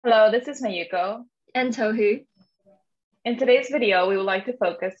Hello, this is Mayuko. And Tohi. In today's video, we would like to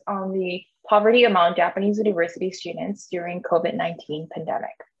focus on the poverty among Japanese university students during COVID-19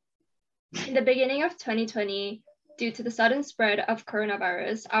 pandemic. In the beginning of 2020, due to the sudden spread of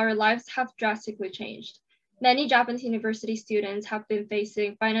coronavirus, our lives have drastically changed. Many Japanese university students have been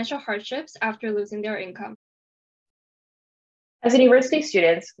facing financial hardships after losing their income. As university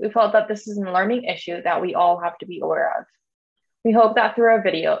students, we felt that this is a learning issue that we all have to be aware of. We hope that through our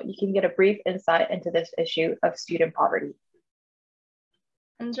video, you can get a brief insight into this issue of student poverty.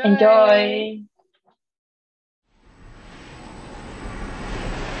 Enjoy!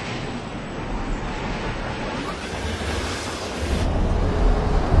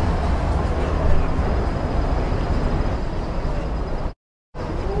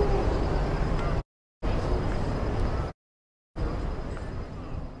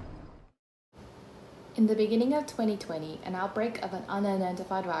 In the beginning of 2020, an outbreak of an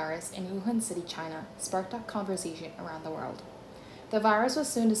unidentified virus in Wuhan City, China, sparked a conversation around the world. The virus was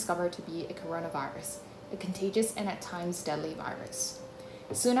soon discovered to be a coronavirus, a contagious and at times deadly virus.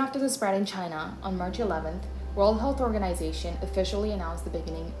 Soon after the spread in China, on March 11th, World Health Organization officially announced the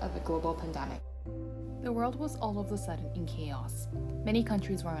beginning of a global pandemic. The world was all of a sudden in chaos. Many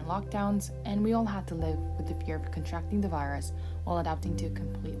countries were in lockdowns, and we all had to live with the fear of contracting the virus while adapting to a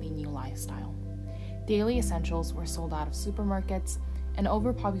completely new lifestyle. Daily essentials were sold out of supermarkets, an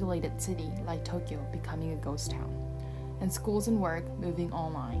overpopulated city like Tokyo becoming a ghost town, and schools and work moving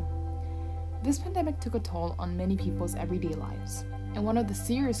online. This pandemic took a toll on many people's everyday lives, and one of the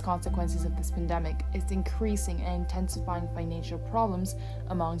serious consequences of this pandemic is the increasing and intensifying financial problems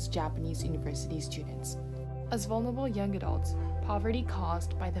amongst Japanese university students. As vulnerable young adults, poverty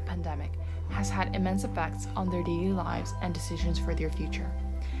caused by the pandemic has had immense effects on their daily lives and decisions for their future.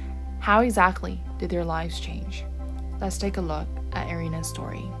 How exactly did their lives change? Let's take a look at Erina's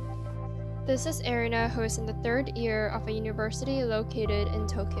story. This is Erina, who is in the third year of a university located in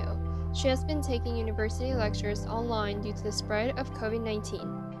Tokyo. She has been taking university lectures online due to the spread of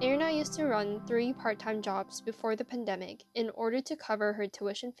COVID-19. Erina used to run 3 part-time jobs before the pandemic in order to cover her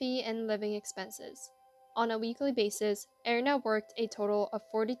tuition fee and living expenses. On a weekly basis, Erina worked a total of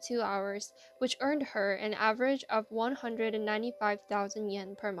 42 hours, which earned her an average of 195,000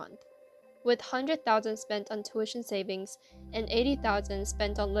 yen per month. With 100,000 spent on tuition savings and 80,000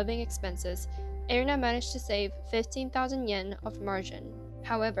 spent on living expenses, Erina managed to save 15,000 yen of margin.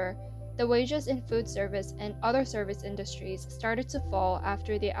 However, the wages in food service and other service industries started to fall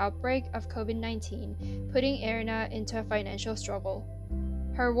after the outbreak of COVID-19, putting Erina into a financial struggle.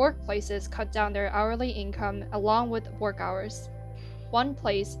 Her workplaces cut down their hourly income along with work hours. One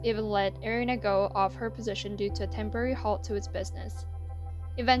place even let Erina go off her position due to a temporary halt to its business.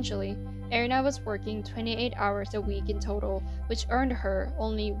 Eventually, Erina was working 28 hours a week in total, which earned her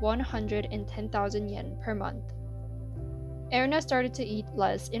only 110,000 yen per month. Erina started to eat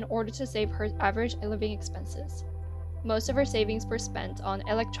less in order to save her average living expenses. Most of her savings were spent on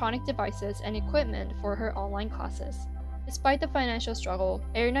electronic devices and equipment for her online classes. Despite the financial struggle,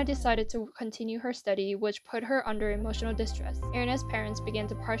 Erina decided to continue her study, which put her under emotional distress. Erina's parents began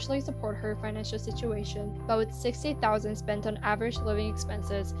to partially support her financial situation, but with 60,000 spent on average living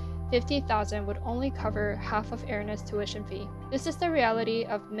expenses, 50,000 would only cover half of Erina's tuition fee. This is the reality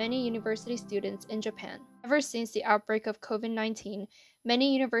of many university students in Japan. Ever since the outbreak of COVID-19,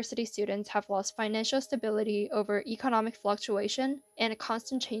 many university students have lost financial stability over economic fluctuation and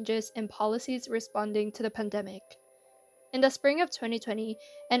constant changes in policies responding to the pandemic. In the spring of 2020,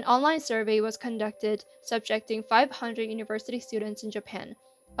 an online survey was conducted subjecting 500 university students in Japan,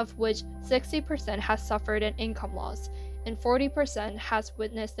 of which 60% has suffered an income loss, and 40% has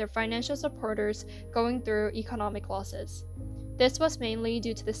witnessed their financial supporters going through economic losses. This was mainly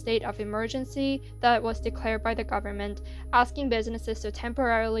due to the state of emergency that was declared by the government, asking businesses to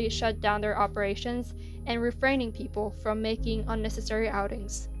temporarily shut down their operations and refraining people from making unnecessary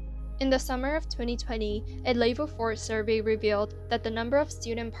outings. In the summer of 2020, a Labor Force survey revealed that the number of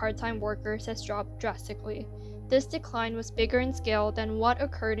student part-time workers has dropped drastically. This decline was bigger in scale than what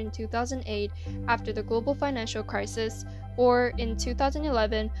occurred in 2008 after the global financial crisis, or in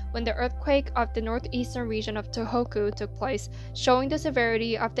 2011 when the earthquake of the northeastern region of Tohoku took place, showing the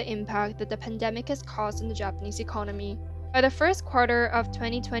severity of the impact that the pandemic has caused on the Japanese economy. By the first quarter of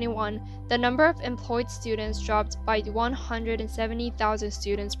 2021, the number of employed students dropped by 170,000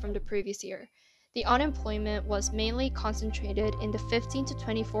 students from the previous year. The unemployment was mainly concentrated in the 15 to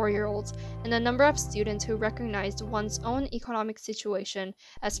 24-year-olds, and the number of students who recognized one's own economic situation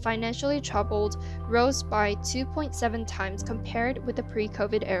as financially troubled rose by 2.7 times compared with the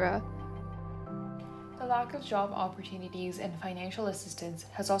pre-COVID era. The lack of job opportunities and financial assistance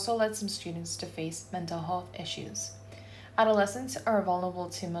has also led some students to face mental health issues. Adolescents are vulnerable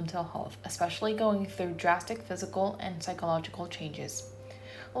to mental health, especially going through drastic physical and psychological changes.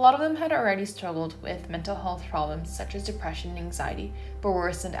 A lot of them had already struggled with mental health problems such as depression and anxiety, but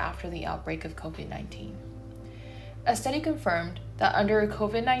worsened after the outbreak of COVID-19. A study confirmed that under a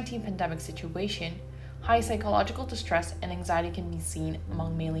COVID-19 pandemic situation, high psychological distress and anxiety can be seen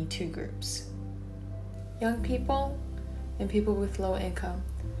among mainly two groups: young people and people with low income.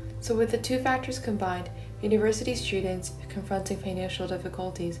 So with the two factors combined, university students confronting financial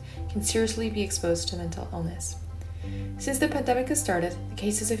difficulties can seriously be exposed to mental illness. Since the pandemic has started, the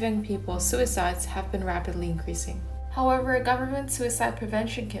cases of young people's suicides have been rapidly increasing. However, government suicide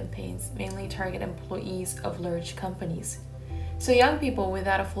prevention campaigns mainly target employees of large companies. So young people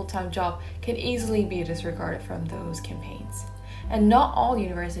without a full-time job can easily be disregarded from those campaigns. And not all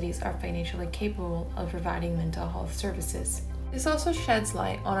universities are financially capable of providing mental health services. This also sheds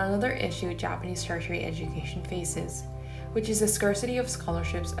light on another issue Japanese tertiary education faces, which is the scarcity of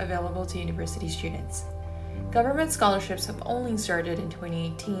scholarships available to university students. Government scholarships have only started in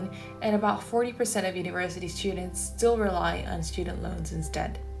 2018, and about 40% of university students still rely on student loans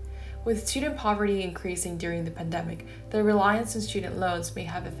instead. With student poverty increasing during the pandemic, the reliance on student loans may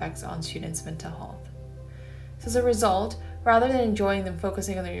have effects on students' mental health. So as a result, rather than enjoying them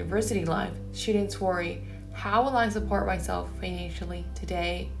focusing on their university life, students worry, how will I support myself financially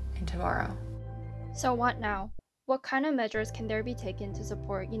today and tomorrow? So what now? What kind of measures can there be taken to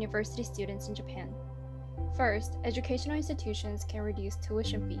support university students in Japan? First, educational institutions can reduce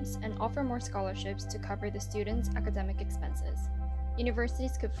tuition fees and offer more scholarships to cover the students' academic expenses.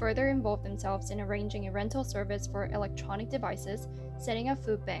 Universities could further involve themselves in arranging a rental service for electronic devices, setting up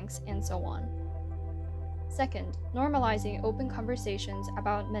food banks, and so on. Second, normalizing open conversations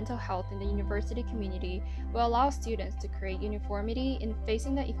about mental health in the university community will allow students to create uniformity in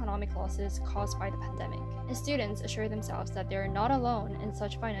facing the economic losses caused by the pandemic, and students assure themselves that they are not alone in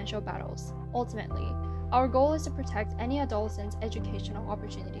such financial battles. Ultimately, our goal is to protect any adolescent's educational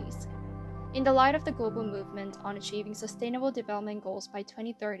opportunities. In the light of the global movement on achieving sustainable development goals by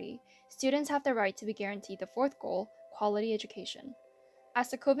 2030, students have the right to be guaranteed the fourth goal, quality education. As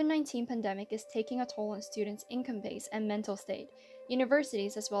the COVID-19 pandemic is taking a toll on students' income base and mental state,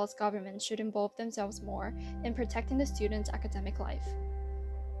 universities as well as governments should involve themselves more in protecting the students' academic life.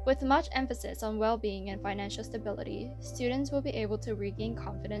 With much emphasis on well-being and financial stability, students will be able to regain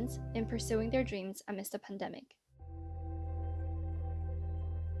confidence in pursuing their dreams amidst the pandemic.